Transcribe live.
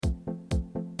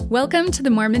Welcome to the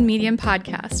Mormon Medium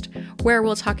Podcast, where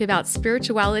we'll talk about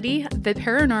spirituality, the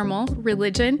paranormal,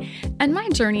 religion, and my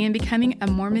journey in becoming a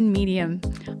Mormon medium.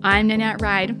 I'm Nanette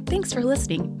Ride. Thanks for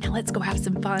listening. Now let's go have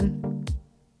some fun.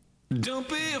 Don't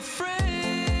be afraid.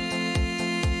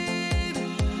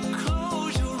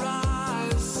 Close your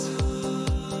eyes.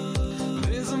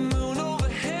 There's a moon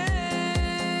overhead,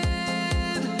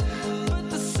 but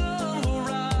the sun will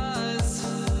rise.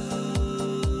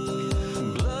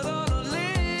 Blood on our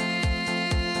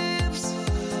lips,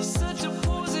 such a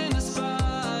poisonous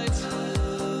bite.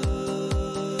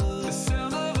 The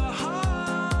sound of our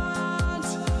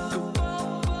hearts go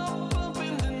bump, bump, bump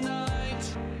in the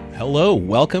night. Hello,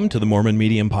 welcome to the Mormon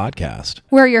Medium Podcast.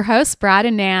 We're your hosts, Brad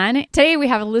and Nan. Today we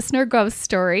have a listener ghost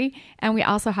story, and we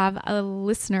also have a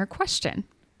listener question.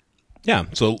 Yeah,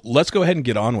 so let's go ahead and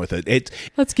get on with it.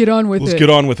 Let's get on with Let's get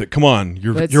on with it. Come on,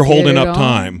 you're holding up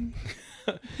time.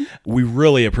 We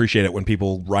really appreciate it when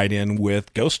people write in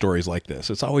with ghost stories like this.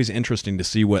 It's always interesting to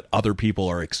see what other people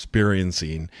are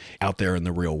experiencing out there in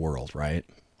the real world, right?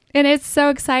 And it's so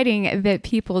exciting that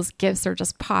people's gifts are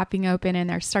just popping open and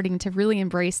they're starting to really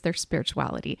embrace their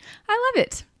spirituality. I love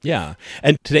it. Yeah,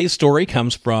 and today's story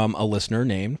comes from a listener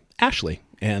named Ashley.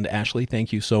 And Ashley,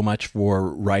 thank you so much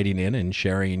for writing in and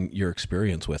sharing your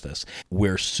experience with us.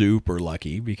 We're super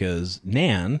lucky because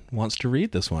Nan wants to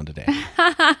read this one today.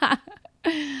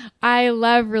 I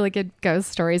love really good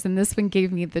ghost stories, and this one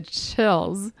gave me the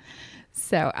chills.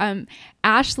 So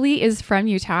Ashley is from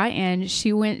Utah, and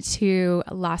she went to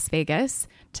Las Vegas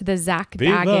to the Zach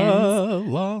Baggins.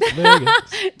 Las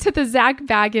Vegas. To the Zach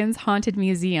Baggins Haunted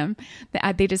Museum.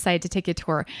 They decided to take a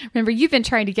tour. Remember, you've been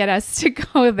trying to get us to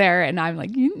go there, and I'm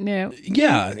like, no.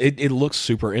 Yeah, it looks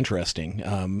super interesting.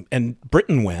 And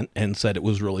Britton went and said it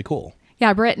was really cool.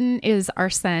 Yeah, Britton is our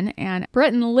son, and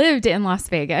Britton lived in Las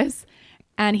Vegas.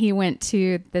 And he went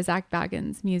to the Zach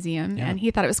Baggins Museum, and he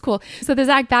thought it was cool. So the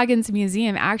Zach Baggins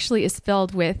Museum actually is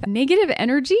filled with negative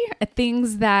energy,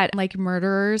 things that like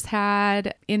murderers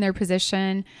had in their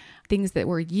possession, things that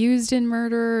were used in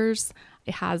murders.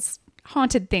 It has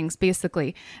haunted things,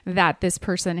 basically, that this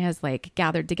person has like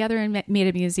gathered together and made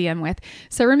a museum with.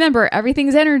 So remember,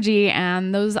 everything's energy,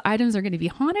 and those items are going to be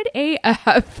haunted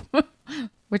AF,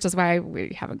 which is why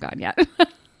we haven't gone yet.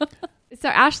 So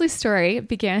Ashley's story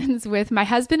begins with my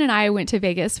husband and I went to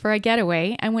Vegas for a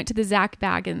getaway and went to the Zach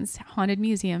Baggins Haunted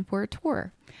Museum for a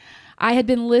tour. I had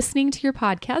been listening to your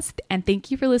podcast, and thank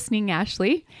you for listening,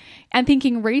 Ashley, and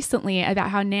thinking recently about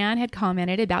how Nan had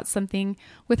commented about something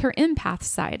with her empath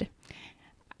side.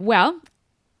 Well,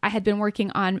 I had been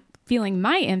working on feeling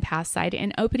my empath side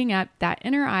and opening up that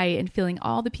inner eye and feeling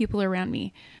all the people around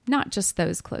me, not just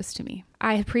those close to me.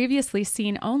 I had previously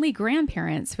seen only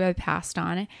grandparents who had passed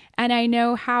on, and I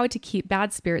know how to keep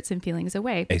bad spirits and feelings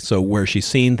away. Okay, so where she's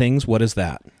seeing things, what is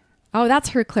that? Oh, that's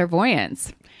her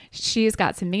clairvoyance. She's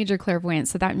got some major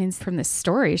clairvoyance. So that means from this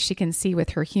story, she can see with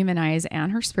her human eyes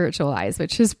and her spiritual eyes,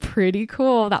 which is pretty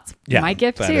cool. That's my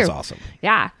gift too. That is awesome.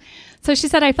 Yeah. So she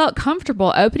said, I felt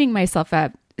comfortable opening myself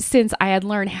up since I had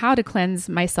learned how to cleanse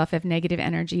myself of negative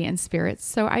energy and spirits,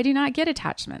 so I do not get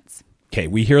attachments. Okay,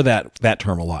 we hear that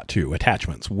term a lot too,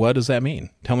 attachments. What does that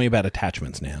mean? Tell me about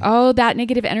attachments, Nan. Oh, that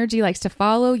negative energy likes to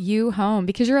follow you home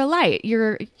because you're a light.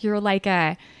 You're like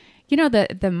a,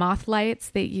 the moth lights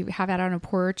that you have out on a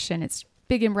porch, and it's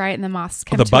big and bright, and the moths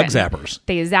come to it. The bug zappers.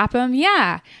 They zap them.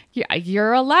 Yeah.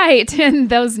 You're a light, and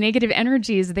those negative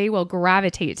energies, they will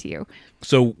gravitate to you.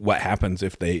 So what happens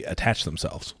if they attach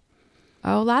themselves?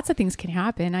 Oh, lots of things can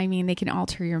happen. I mean, they can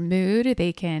alter your mood.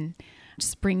 They can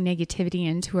just bring negativity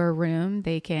into a room.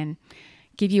 They can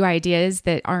give you ideas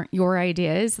that aren't your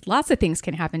ideas. Lots of things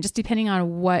can happen just depending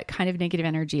on what kind of negative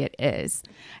energy it is.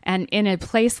 And in a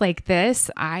place like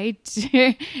this,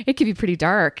 it could be pretty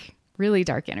dark, really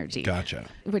dark energy. Gotcha.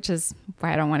 Which is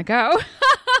why I don't want to go.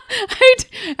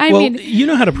 I mean, you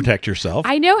know how to protect yourself.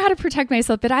 I know how to protect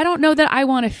myself, but I don't know that I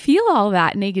want to feel all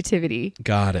that negativity.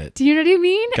 Got it. Do you know what I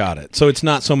mean? Got it. So it's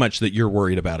not so much that you're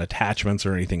worried about attachments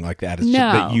or anything like that. It's just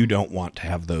that you don't want to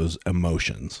have those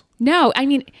emotions. No, I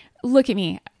mean, look at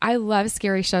me. I love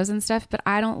scary shows and stuff, but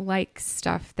I don't like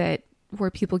stuff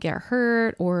where people get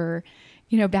hurt or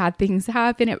bad things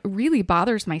happen. It really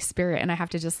bothers my spirit, and I have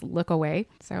to just look away.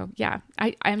 So yeah,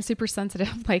 I'm super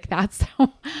sensitive like that.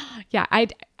 So yeah, I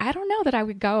don't know that I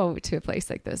would go to a place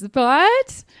like this,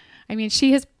 but I mean,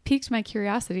 she has piqued my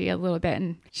curiosity a little bit,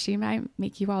 and she might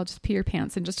make you all just pee your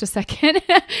pants in just a second.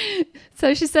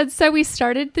 So she said, so we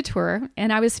started the tour,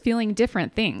 and I was feeling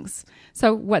different things.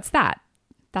 So what's that?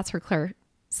 That's her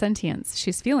clairsentience.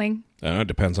 She's feeling. It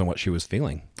depends on what she was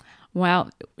feeling. Well,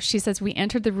 she says, we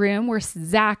entered the room where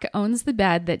Zach owns the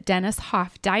bed that Dennis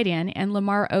Hoff died in and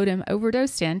Lamar Odom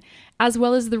overdosed in, as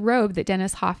well as the robe that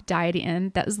Dennis Hoff died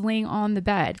in that was laying on the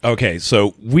bed. Okay,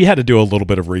 so we had to do a little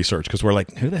bit of research because we're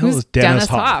like, who the hell is Dennis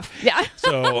Hoff? Yeah.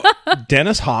 So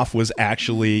Dennis Hoff was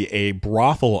actually a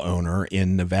brothel owner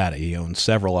in Nevada. He owned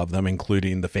several of them,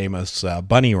 including the famous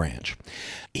Bunny Ranch.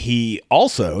 He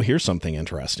also, here's something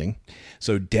interesting.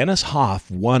 So Dennis Hoff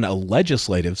won a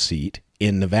legislative seat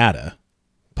in Nevada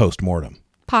post-mortem.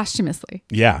 Posthumously.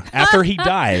 Yeah. After he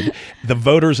died, the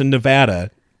voters in Nevada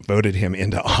voted him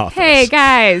into office. Hey,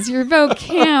 guys, your vote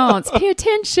counts. Pay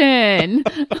attention.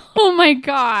 Oh, my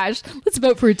gosh. Let's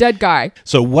vote for a dead guy.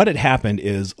 So what had happened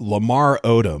is Lamar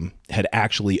Odom had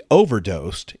actually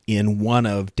overdosed in one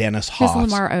of Dennis Hoff's.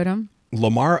 Who's Lamar Odom?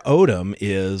 Lamar Odom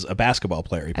is a basketball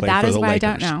player. He played That for is the why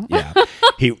Lakers. I don't know. Yeah,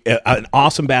 he an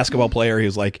awesome basketball player. He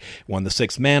was like won the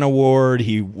Sixth Man Award.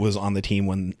 He was on the team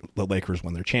when the Lakers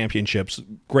won their championships.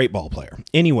 Great ball player.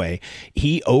 Anyway,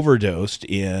 he overdosed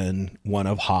in one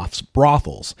of Hoff's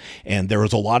brothels, and there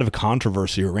was a lot of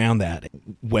controversy around that.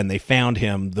 When they found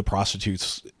him, the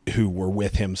prostitutes who were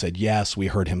with him said, yes, we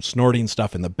heard him snorting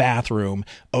stuff in the bathroom.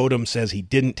 Odom says he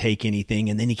didn't take anything.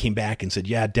 And then he came back and said,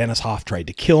 yeah, Dennis Hoff tried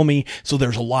to kill me. So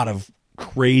there's a lot of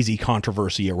crazy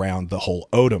controversy around the whole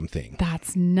Odom thing.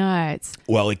 That's nuts.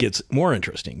 Well, it gets more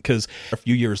interesting because a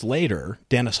few years later,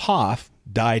 Dennis Hoff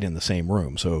died in the same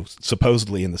room. So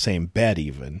supposedly in the same bed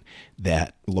even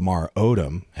that Lamar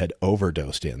Odom had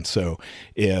overdosed in. So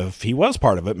if he was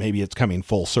part of it, maybe it's coming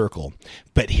full circle.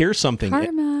 But here's something.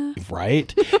 Karma.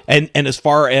 Right. and as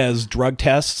far as drug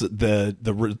tests,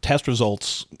 the test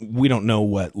results, we don't know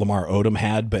what Lamar Odom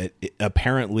had, but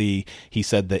apparently he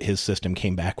said that his system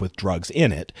came back with drugs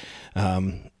in it.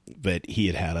 But he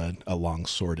had a long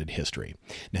sordid history.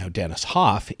 Now, Dennis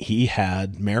Hoff, he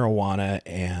had marijuana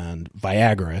and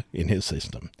Viagra in his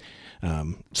system.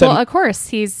 Well, of course,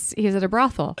 he's at a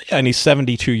brothel. And he's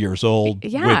 72 years old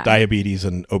Yeah. with diabetes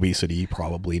and obesity. He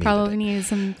probably needed Probably it. needs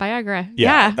some Viagra.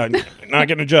 Yeah. I'm not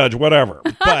going to judge, whatever.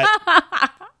 But,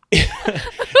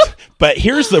 but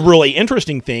here's the really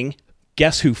interesting thing.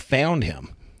 Guess who found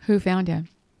him? Who found him?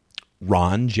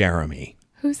 Ron Jeremy.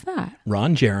 Who's that?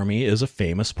 Ron Jeremy is a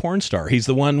famous porn star. He's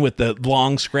the one with the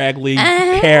long, scraggly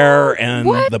hair and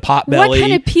the pot belly. What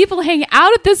kind of people hang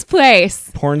out at this place?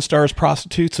 Porn stars,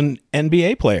 prostitutes, and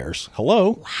NBA players.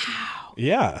 Hello. Wow.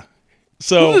 Yeah.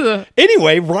 So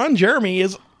anyway, Ron Jeremy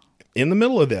is in the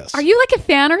middle of this. Are you like a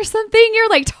fan or something? You're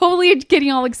like totally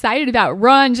getting all excited about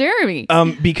Ron Jeremy.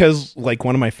 Because like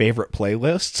one of my favorite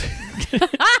playlists.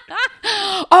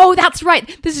 Oh, that's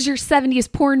right. This is your 70s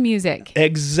porn music.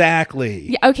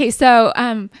 Exactly. Yeah, okay, so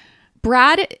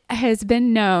Brad has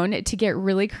been known to get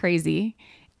really crazy,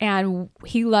 and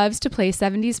he loves to play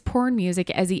 70s porn music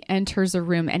as he enters a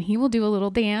room, and he will do a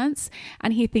little dance,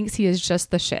 and he thinks he is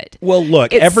just the shit. Well,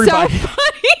 look, It's everybody so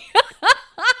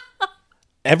funny.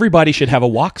 everybody should have a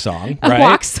walk song, right? A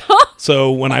walk song.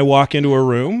 So when I walk into a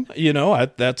room,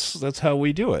 that's how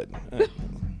we do it.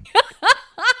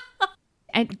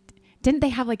 And didn't they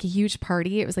have like a huge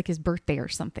party? It was like his birthday or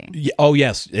something. Yeah, oh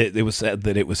yes, it was said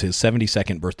that it was his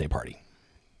 72nd birthday party.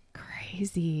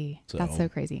 Crazy. That's so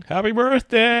crazy. Happy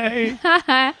birthday!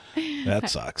 That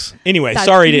sucks. Anyway, That's-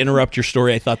 sorry to interrupt your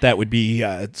story. I thought that would be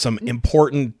some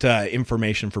important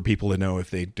information for people to know if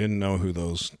they didn't know who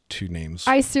those two names.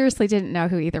 I seriously didn't know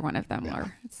who either one of them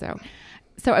were.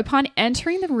 So upon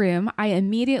entering the room, I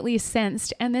immediately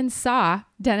sensed and then saw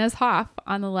Dennis Hoff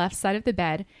on the left side of the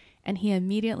bed, and he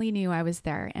immediately knew I was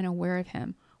there and aware of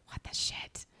him. What the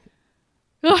shit?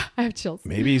 Ugh, I have chills.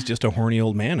 Maybe he's just a horny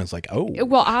old man. It's like, oh,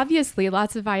 Well, obviously,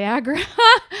 lots of Viagra.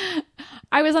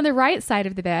 I was on the right side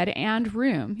of the bed and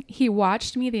room. He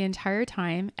watched me the entire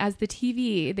time as the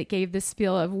TV that gave the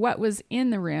spiel of what was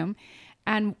in the room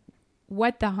and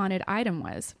what the haunted item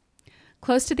was.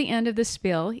 Close to the end of the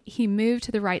spiel, he moved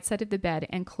to the right side of the bed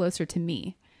and closer to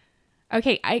me.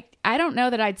 Okay, I don't know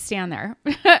that I'd stand there.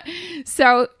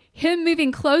 So him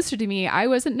moving closer to me, I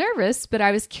wasn't nervous, but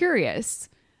I was curious.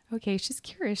 Okay, she's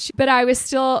curious. But I was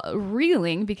still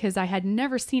reeling because I had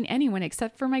never seen anyone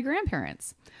except for my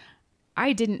grandparents.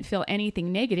 I didn't feel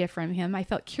anything negative from him. I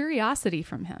felt curiosity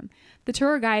from him. The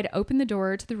tour guide opened the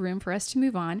door to the room for us to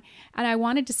move on, and I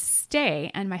wanted to stay,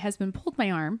 and my husband pulled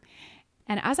my arm.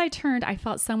 And as I turned, I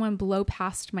felt someone blow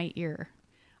past my ear.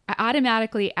 I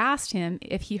automatically asked him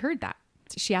if he heard that.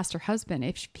 She asked her husband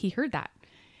if he heard that.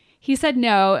 He said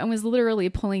no and was literally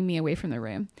pulling me away from the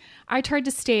room. I tried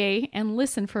to stay and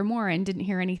listen for more and didn't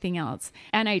hear anything else.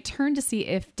 And I turned to see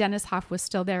if Dennis Hoff was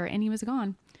still there, and he was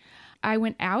gone. I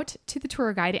went out to the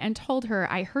tour guide and told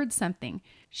her I heard something.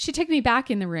 She took me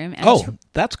back in the room. And Oh,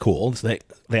 that's cool. So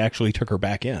they actually took her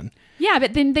back in. yeah,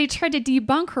 but then they tried to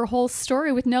debunk her whole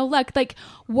story with no luck. Like,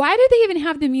 why do they even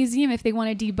have the museum if they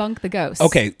want to debunk the ghosts?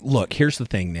 Okay, look, here's the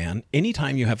thing, Nan.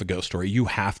 Anytime you have a ghost story, you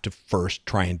have to first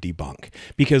try and debunk,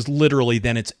 because literally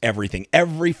then it's everything.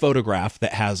 Every photograph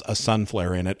that has a sun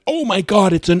flare in it, oh my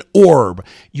God, it's an orb.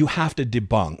 You have to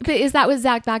debunk. But is that what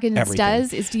Zach Baggins Everything.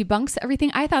 does? Is debunks everything?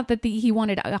 I thought that he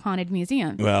wanted a haunted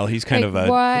museum. Well, he's kind Like,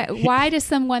 of a... why does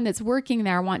someone that's working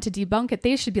there want to debunk it?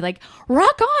 They should be like,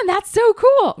 rock on, that's so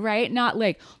cool, right? Not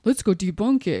like, let's go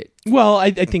debunk it. Well,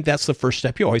 I think that's the first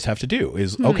step you always have to do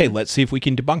is, okay, let's see if we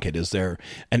can debunk it. Is there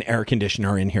an air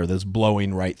conditioner in here that's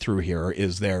blowing right through here?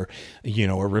 Is there,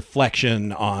 a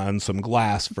reflection on some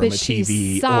glass from But a she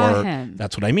TV? saw Or him.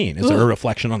 that's what I mean. Is there a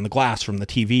reflection on the glass from the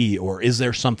TV? Or is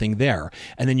there something there?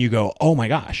 And then you go, oh my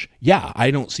gosh, yeah, I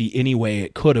don't see any way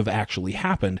it could have actually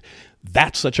happened.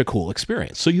 That's such a cool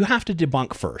experience. So you have to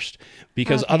debunk first,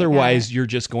 because Okay, otherwise you're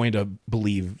just going to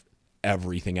believe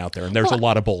everything out there. And there's a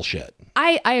lot of bullshit.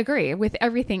 I agree with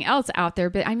everything else out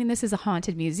there, but I mean, this is a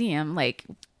haunted museum. Like,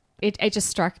 it just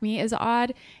struck me as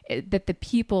odd that the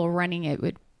people running it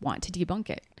would want to debunk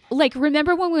it. Like,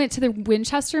 remember when we went to the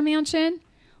Winchester Mansion?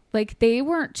 Like, they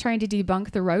weren't trying to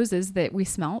debunk the roses that we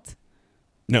smelt.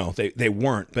 No, they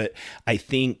weren't. But I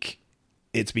think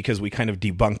it's because we kind of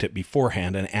debunked it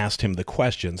beforehand and asked him the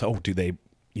questions. Oh, do they,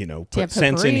 put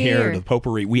sense in potpourri here? or- The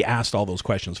potpourri. We asked all those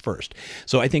questions first.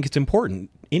 So I think it's important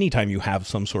anytime you have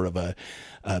some sort of a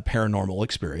paranormal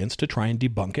experience to try and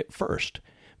debunk it first,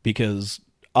 because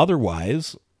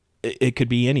otherwise it could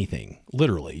be anything,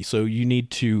 literally. So you need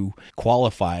to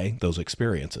qualify those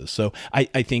experiences. So I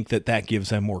think that gives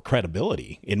them more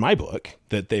credibility in my book,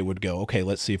 that they would go, okay,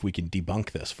 let's see if we can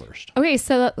debunk this first. Okay,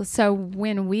 so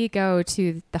when we go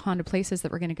to the haunted places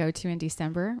that we're going to go to in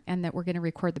December and that we're going to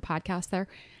record the podcast there,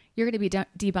 you're going to be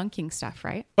debunking stuff,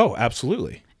 right? Oh,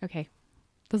 absolutely. Okay,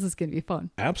 this is going to be fun.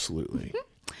 Absolutely.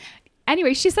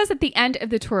 Anyway, she says at the end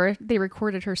of the tour, they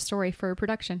recorded her story for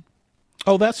production.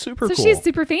 Oh, that's super So cool. she's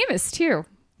super famous too.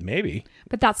 Maybe.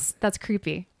 But that's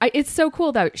creepy. It's so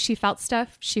cool though. She felt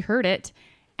stuff, she heard it,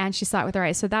 and she saw it with her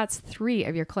eyes. So that's 3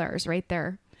 of your clairs right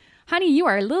there. Honey, you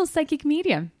are a little psychic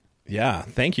medium. Yeah.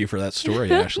 Thank you for that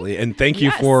story, Ashley. And thank you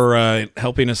Yes. for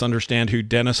helping us understand who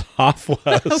Dennis Hoff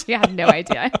was. We had no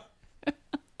idea.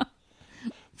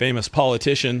 Famous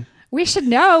politician. We should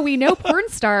know. We know porn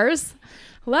stars.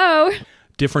 Hello.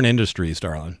 Different industries,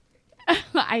 darling.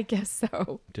 I guess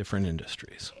so. Different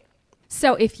industries.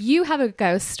 So if you have a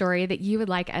ghost story that you would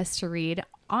like us to read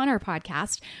on our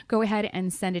podcast, go ahead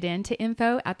and send it in to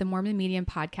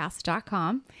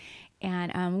info@themormonmediumpodcast.com.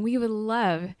 And we would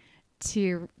love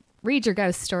to read your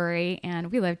ghost story,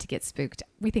 and we love to get spooked.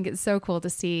 We think it's so cool to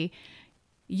see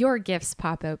your gifts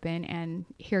pop open and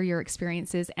hear your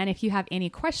experiences. And if you have any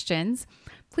questions,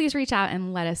 please reach out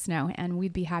and let us know, and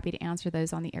we'd be happy to answer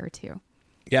those on the air too.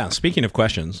 Yeah. Speaking of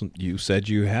questions, you said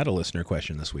you had a listener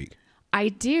question this week. I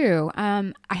do.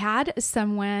 I had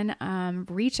someone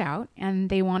reach out, and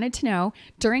they wanted to know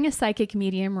during a psychic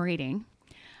medium reading,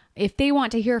 if they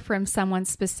want to hear from someone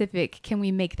specific, can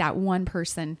we make that one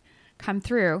person come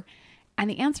through? And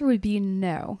the answer would be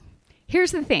no.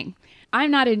 Here's the thing.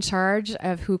 I'm not in charge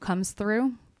of who comes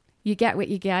through. You get what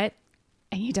you get,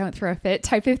 and you don't throw a fit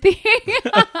type of thing.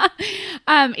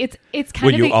 It's kind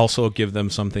Will of you the- also give them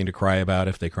something to cry about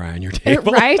if they cry on your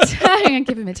table? right? I'm gonna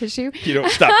give him a tissue. You don't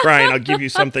stop crying, I'll give you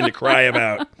something to cry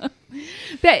about.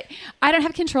 But I don't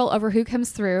have control over who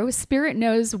comes through. Spirit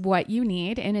knows what you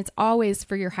need, and it's always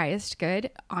for your highest good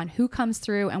on who comes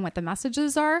through and what the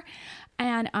messages are.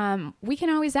 And we can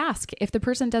always ask if the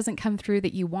person doesn't come through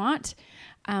that you want.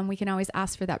 We can always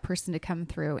ask for that person to come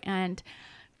through. And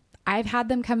I've had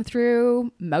them come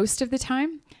through most of the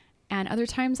time, and other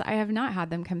times I have not had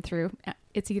them come through.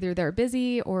 It's either they're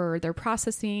busy or they're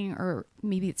processing, or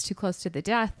maybe it's too close to the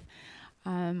death,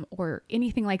 or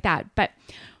anything like that. But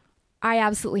I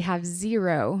absolutely have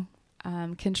zero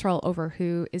control over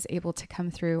who is able to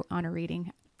come through on a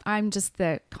reading. I'm just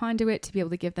the conduit to be able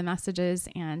to give the messages,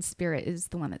 and Spirit is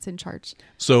the one that's in charge.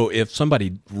 So if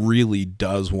somebody really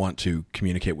does want to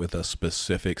communicate with a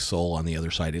specific soul on the other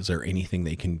side, is there anything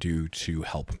they can do to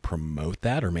help promote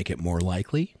that or make it more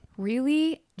likely?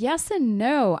 Really? Yes and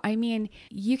no. I mean,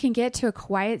 you can get to a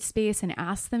quiet space and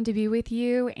ask them to be with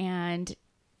you and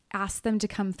ask them to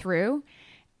come through,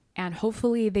 and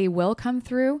hopefully they will come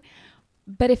through.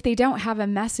 But if they don't have a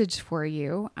message for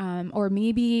you, or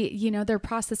maybe, they're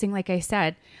processing, like I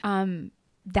said,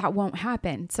 that won't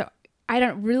happen. So I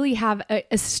don't really have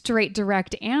a straight,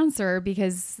 direct answer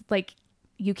because,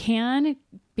 you can,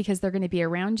 because they're going to be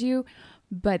around you.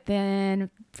 But then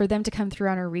for them to come through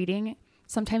on a reading,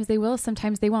 sometimes they will,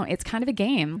 sometimes they won't. It's kind of a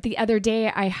game. The other day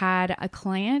I had a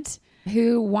client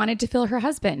who wanted to feel her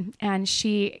husband, and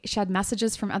she had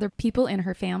messages from other people in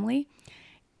her family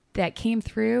that came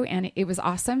through, and it was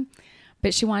awesome.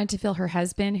 But she wanted to feel her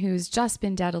husband, who's just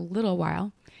been dead a little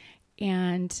while.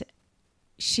 And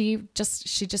she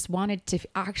just wanted to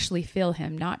actually feel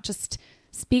him, not just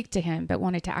speak to him, but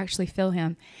wanted to actually feel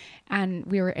him. And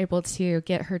we were able to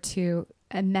get her to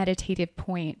a meditative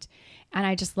point. And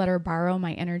I just let her borrow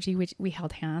my energy, which we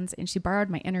held hands, and she borrowed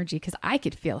my energy because I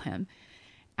could feel him.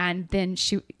 And then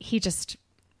he just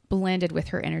blended with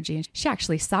her energy, and she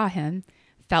actually saw him,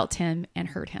 felt him, and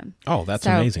heard him. Oh, that's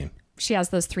amazing. She has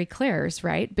those 3 clairs,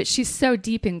 right? But she's so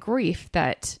deep in grief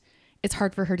that it's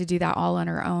hard for her to do that all on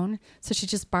her own. So she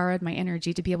just borrowed my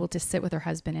energy to be able to sit with her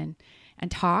husband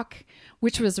and talk,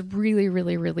 which was really,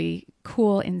 really, really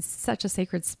cool, in such a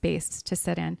sacred space to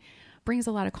sit in. Brings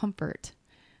a lot of comfort,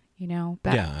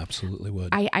 but Yeah, absolutely would.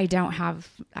 I don't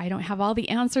have all the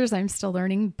answers. I'm still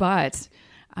learning, but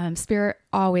Spirit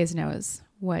always knows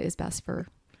what is best for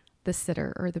the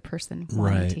sitter or the person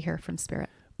wanting to hear from Spirit.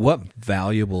 What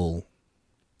valuable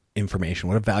information,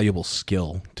 what a valuable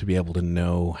skill to be able to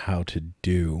know how to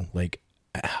do. Like,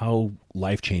 how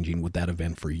life-changing would that have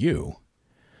been for you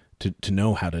to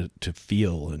know how to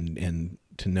feel and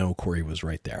to know Corey was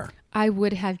right there? I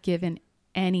would have given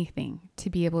anything to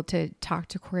be able to talk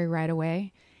to Corey right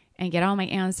away and get all my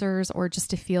answers, or just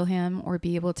to feel him, or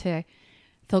be able to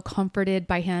feel comforted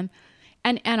by him.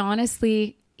 And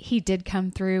honestly, he did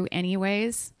come through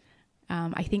anyways.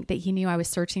 I think that he knew I was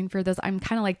searching for those. I'm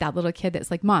kind of like that little kid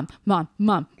that's like, mom, mom,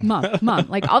 mom, mom, mom,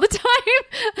 like all the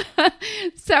time.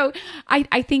 So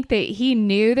I think that he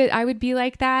knew that I would be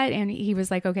like that. And he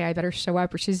was like, okay, I better show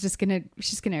up, or she's going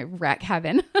to wreck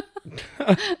heaven.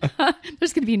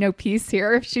 There's going to be no peace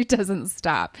here if she doesn't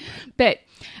stop. But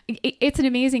it's an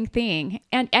amazing thing.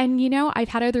 And I've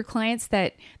had other clients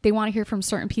that they want to hear from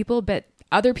certain people, but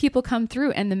other people come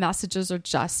through and the messages are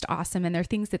just awesome. And they're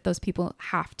things that those people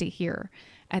have to hear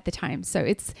at the time. So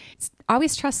it's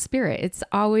always trust Spirit. It's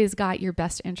always got your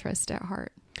best interest at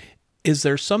heart. Is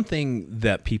there something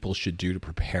that people should do to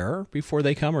prepare before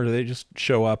they come, or do they just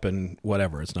show up and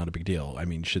whatever? It's not a big deal. I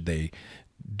mean, should they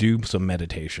do some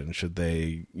meditation? Should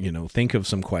they, think of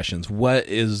some questions? What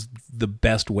is the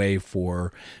best way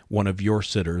for one of your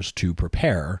sitters to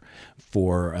prepare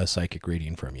for a psychic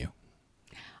reading from you?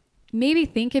 Maybe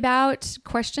think about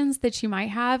questions that you might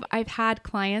have. I've had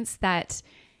clients that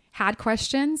had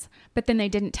questions, but then they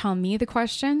didn't tell me the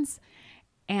questions,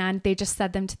 and they just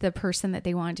said them to the person that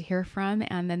they wanted to hear from.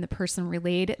 And then the person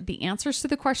relayed the answers to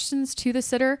the questions to the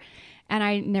sitter. And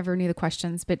I never knew the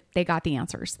questions, but they got the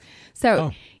answers.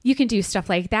 So you can do stuff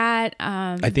like that.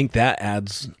 I think that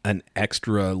adds an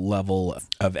extra level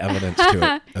of evidence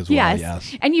to it as well.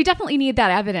 Yes. And you definitely need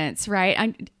that evidence,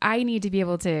 right? I need to be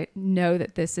able to know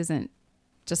that this isn't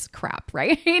just crap,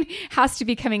 right? It has to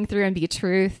be coming through and be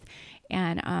truth,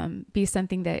 and be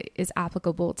something that is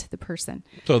applicable to the person.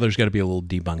 So there's got to be a little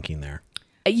debunking there.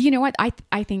 You know what?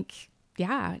 I think,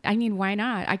 yeah. I mean, why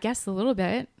not? I guess a little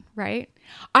bit, right?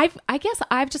 I guess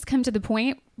I've just come to the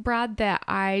point, Brad, that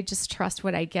I just trust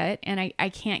what I get, and I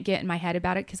can't get in my head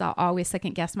about it because I'll always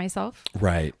second guess myself.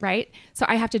 Right. Right. So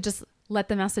I have to just let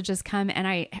the messages come,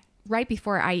 and right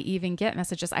before I even get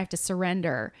messages, I have to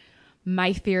surrender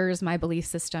my fears, my belief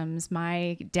systems,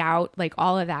 my doubt, like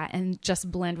all of that, and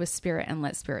just blend with Spirit and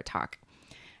let Spirit talk.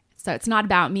 So it's not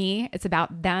about me, it's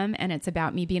about them, and it's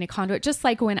about me being a conduit. Just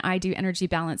like when I do energy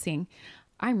balancing,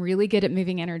 I'm really good at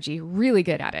moving energy, really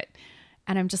good at it.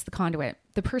 And I'm just the conduit.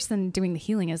 The person doing the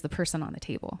healing is the person on the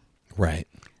table. Right.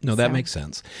 No, that makes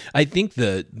sense. I think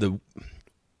the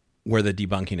where the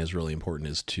debunking is really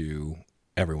important is to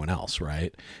everyone else,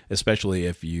 right? Especially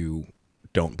if you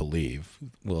don't believe,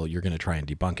 well, you're going to try and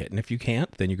debunk it. And if you can't,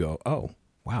 then you go, oh,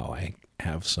 wow, I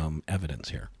have some evidence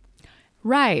here.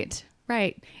 Right.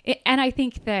 Right. And I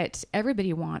think that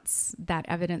everybody wants that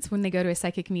evidence when they go to a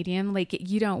psychic medium. Like,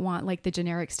 you don't want like the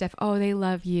generic stuff. Oh, they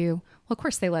love you. Well, of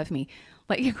course they love me.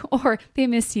 Like, or they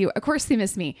miss you. Of course they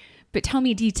miss me. But tell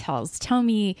me details. Tell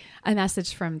me a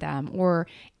message from them, or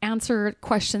answer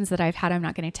questions that I've had. I'm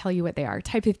not going to tell you what they are,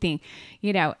 type of thing.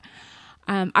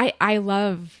 I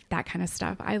love that kind of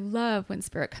stuff. I love when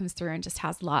Spirit comes through and just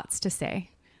has lots to say.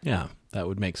 Yeah, that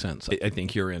would make sense. I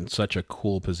think you're in such a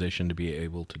cool position to be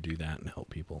able to do that and help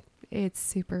people. It's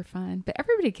super fun, but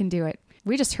everybody can do it.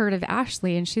 We just heard of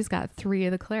Ashley, and she's got 3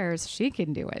 of the clairs. She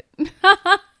can do it.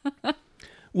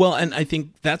 Well, and I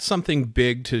think that's something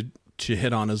big to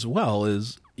hit on as well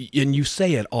is, and you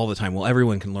say it all the time, well,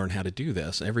 everyone can learn how to do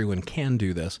this. Everyone can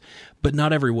do this, but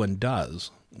not everyone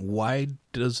does. Why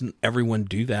doesn't everyone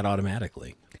do that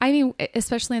automatically? I mean,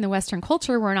 especially in the Western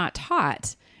culture, we're not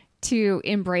taught to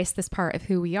embrace this part of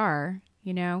who we are,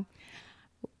 you know?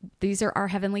 These are our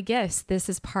heavenly gifts. This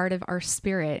is part of our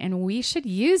spirit, and we should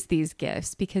use these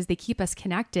gifts because they keep us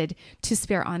connected to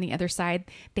spirit on the other side.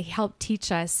 They help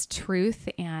teach us truth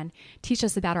and teach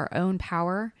us about our own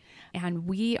power, and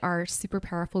we are super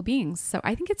powerful beings. So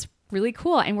I think it's really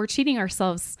cool, and we're cheating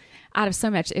ourselves out of so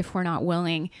much if we're not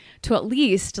willing to at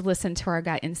least listen to our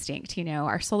gut instinct, you know,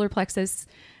 our solar plexus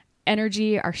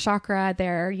energy, our chakra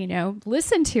there, you know,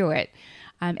 listen to it.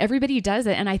 Everybody does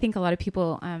it. And I think a lot of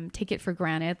people take it for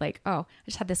granted, like, oh, I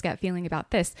just had this gut feeling about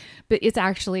this, but it's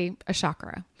actually a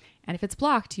chakra. And if it's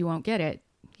blocked, you won't get it.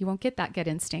 You won't get that gut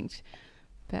instinct.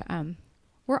 But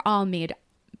we're all made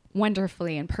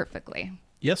wonderfully and perfectly.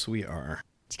 Yes, we are.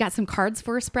 You got some cards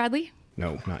for us, Bradley?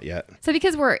 No, not yet. So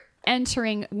because we're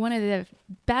entering one of the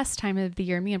best time of the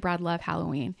year, me and Brad love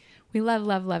Halloween. We love,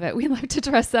 love, love it. We love to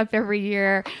dress up every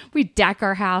year. We deck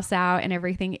our house out and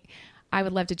everything. I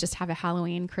would love to just have a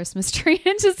Halloween Christmas tree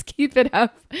and just keep it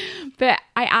up. But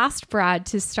I asked Brad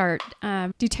to start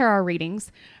do tarot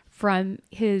readings from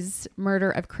his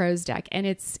Murder of Crows deck. And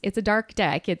it's a dark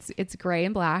deck. It's gray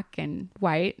and black and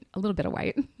white, a little bit of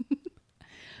white.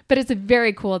 But it's a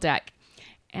very cool deck.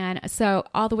 And so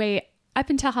all the way up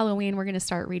until Halloween, we're going to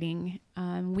start reading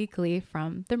weekly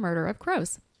from the Murder of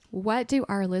Crows. What do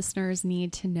our listeners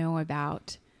need to know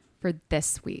about for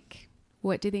this week?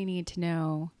 What do they need to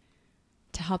know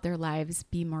to help their lives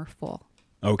be more full?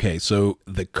 Okay, so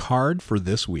the card for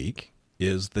this week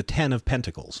is the 10 of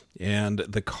Pentacles. And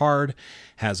the card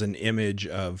has an image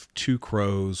of two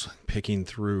crows picking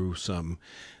through some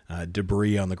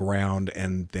debris on the ground,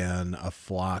 and then a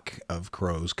flock of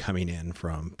crows coming in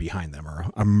from behind them, or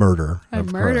a murder of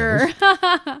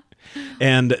crows.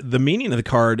 And the meaning of the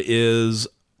card is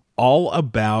all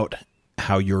about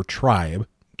how your tribe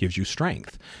gives you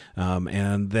strength.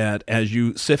 And that as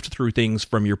you sift through things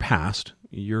from your past,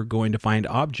 you're going to find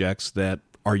objects that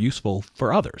are useful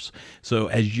for others. So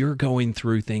as you're going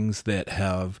through things that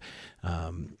have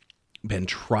been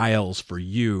trials for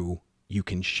you, you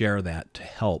can share that to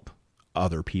help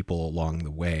other people along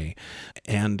the way.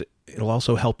 And it'll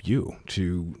also help you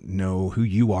to know who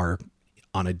you are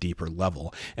on a deeper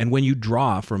level. And when you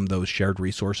draw from those shared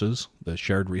resources, the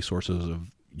shared resources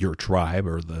of your tribe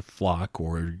or the flock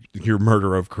or your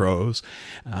murder of crows,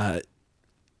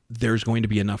 there's going to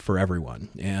be enough for everyone.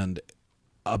 And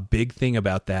a big thing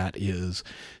about that is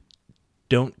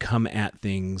don't come at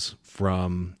things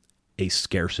from a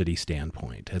scarcity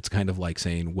standpoint. It's kind of like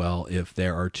saying, well, if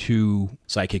there are two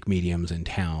psychic mediums in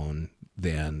town,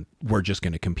 then we're just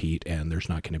going to compete and there's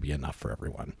not going to be enough for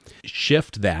everyone.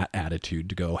 Shift that attitude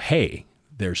to go, hey,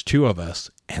 there's two of us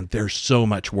and there's so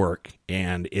much work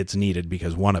and it's needed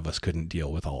because one of us couldn't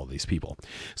deal with all of these people.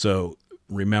 So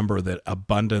remember that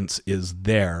abundance is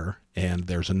there and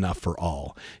there's enough for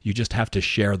all. You just have to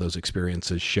share those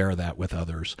experiences, share that with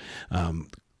others.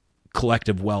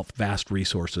 Collective wealth, vast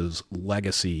resources,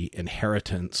 legacy,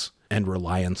 inheritance, and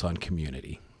reliance on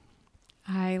community.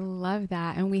 I love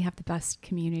that. And we have the best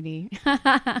community.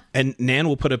 And Nan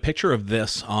will put a picture of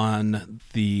this on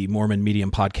the Mormon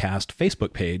Medium Podcast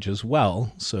Facebook page as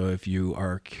well. So if you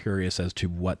are curious as to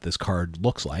what this card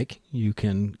looks like, you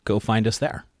can go find us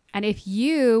there. And if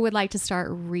you would like to start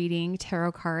reading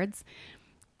tarot cards,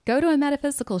 go to a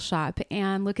metaphysical shop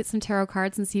and look at some tarot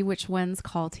cards and see which ones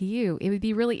call to you. It would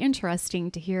be really interesting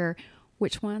to hear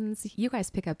which ones you guys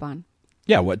pick up on.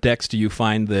 Yeah, what decks do you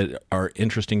find that are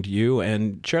interesting to you?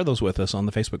 And share those with us on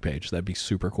the Facebook page. That'd be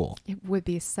super cool. It would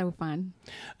be so fun.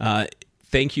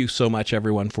 Thank you so much,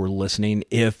 everyone, for listening.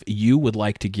 If you would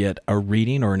like to get a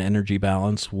reading or an energy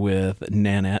balance with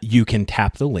Nanette, you can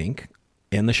tap the link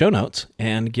in the show notes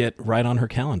and get right on her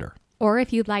calendar. Or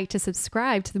if you'd like to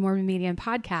subscribe to the Mormon Medium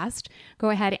Podcast, go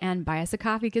ahead and buy us a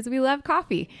coffee because we love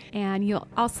coffee. And you'll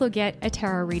also get a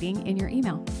tarot reading in your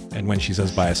email. And when she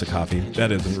says buy us a coffee, that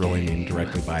doesn't really mean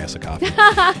directly buy us a coffee.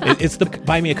 It's the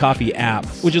Buy Me a Coffee app,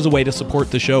 which is a way to support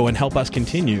the show and help us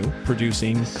continue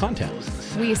producing content.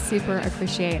 We super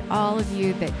appreciate all of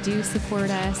you that do support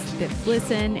us, that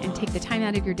listen and take the time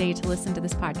out of your day to listen to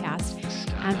this podcast,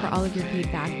 and for all of your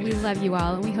feedback. We love you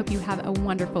all, and we hope you have a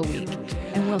wonderful week.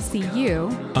 And we'll see you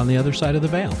on the other side of the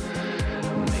veil.